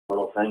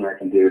little thing I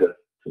can do to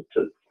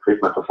increase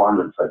my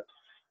performance. I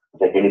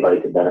think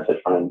anybody could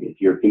benefit from it.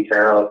 If you're Pete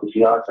Carroll at the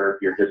Seahawks, or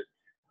if you're just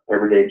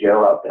everyday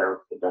Joe out there,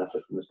 could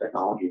benefit from this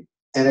technology.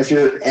 And if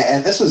you're,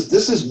 and this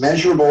is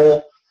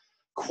measurable,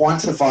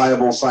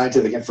 quantifiable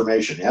scientific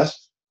information,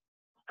 yes?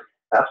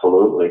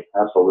 Absolutely,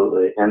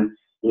 absolutely. And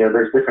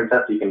there's different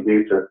tests you can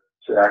do to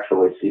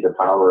actually see the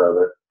power of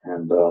it.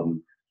 And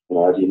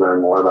as you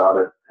learn more about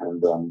it,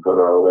 and go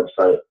to our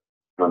website,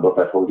 both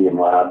at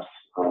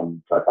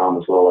palladiumlabs.com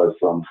as well as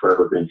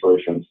Forever Green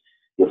Solutions,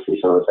 you'll see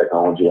some of the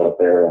technology out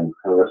there. And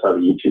we also have a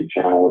YouTube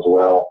channel as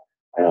well.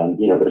 And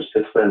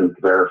it's been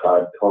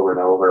verified over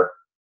and over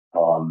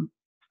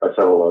by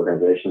several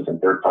organizations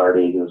and third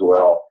parties as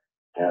well.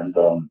 And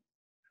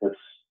it's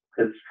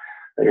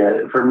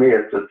for me,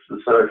 it's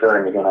so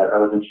exciting. Again, I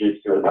was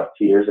introduced to it about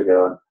 2 years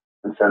ago,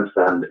 and since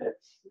then,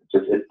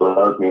 it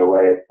blows me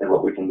away at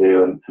what we can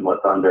do and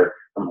what Thunder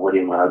from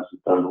Palladium Labs has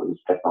done with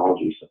this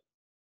technology. So.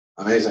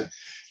 Amazing.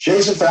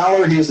 Jason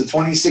Fowler, he is the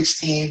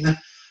 2016.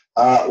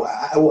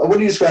 What do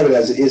you describe it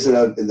as? Is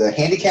it the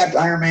handicapped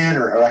Ironman,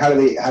 or how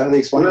do they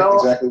explain it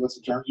exactly? What's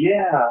the term?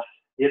 Yeah,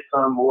 it's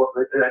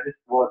it's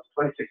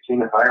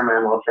 2016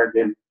 Ironman World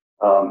Champion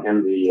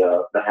in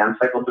the hand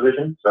cycle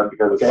division. So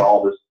because it's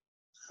all this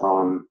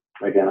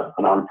again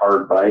an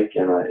unpowered bike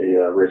and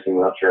a racing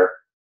wheelchair,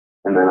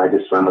 and then I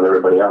just swim with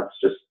everybody else.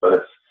 But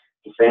it's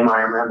the same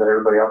Ironman that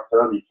everybody else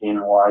does. You see in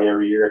Hawaii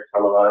every year. It's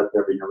televised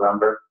every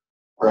November.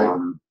 Right.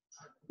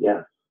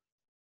 Yeah.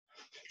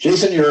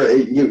 Jason,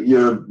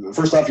 you're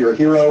first off, you're a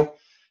hero,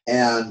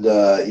 and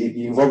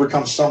you've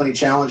overcome so many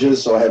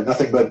challenges. So I have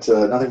nothing but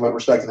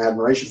respect and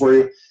admiration for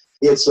you.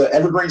 It's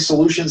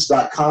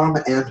evergreensolutions.com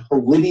and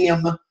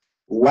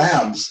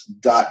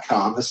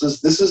palladiumlabs.com.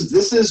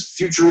 This is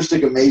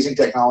futuristic, amazing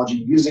technology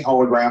using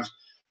holograms.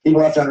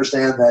 People have to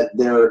understand that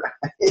they're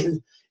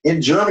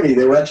in Germany.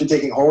 They were actually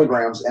taking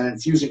holograms and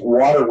infusing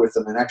water with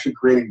them and actually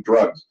creating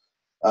drugs.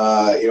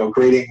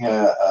 Creating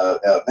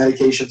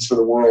medications for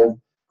the world. Of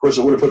course,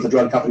 it would have put the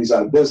drug companies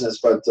out of business,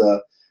 but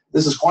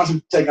this is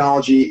quantum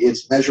technology.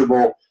 It's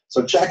measurable.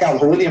 So check out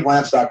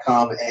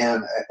palladiumlabs.com.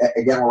 And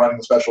again, we're running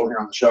a special here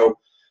on the show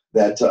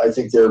that I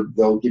think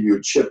they'll give you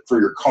a chip for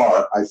your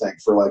car, I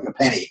think, for like a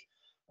penny.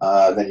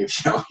 Then you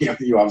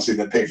obviously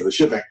then pay for the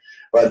shipping.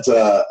 But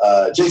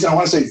Jason, I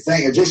want to say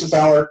thank you. Jason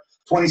Fowler,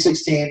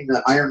 2016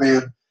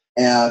 Ironman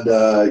and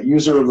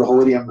user of the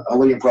Palladium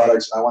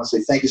products. I want to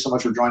say thank you so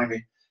much for joining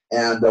me.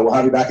 And we'll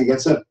have you back again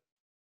soon.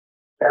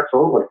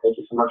 Absolutely. Thank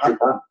you so much for your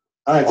time.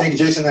 All right. Thank you,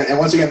 Jason. And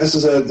once again, this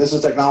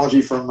is technology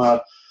from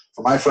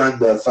my friend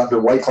Thunder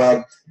White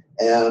Cloud,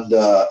 and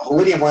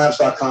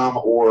palladiumlabs.com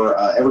or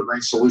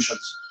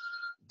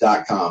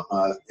evergreensolutions.com.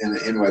 And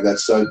anyway,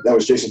 that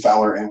was Jason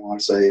Fowler, and I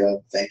want to say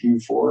thank you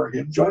for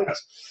him joining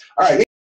us. All right.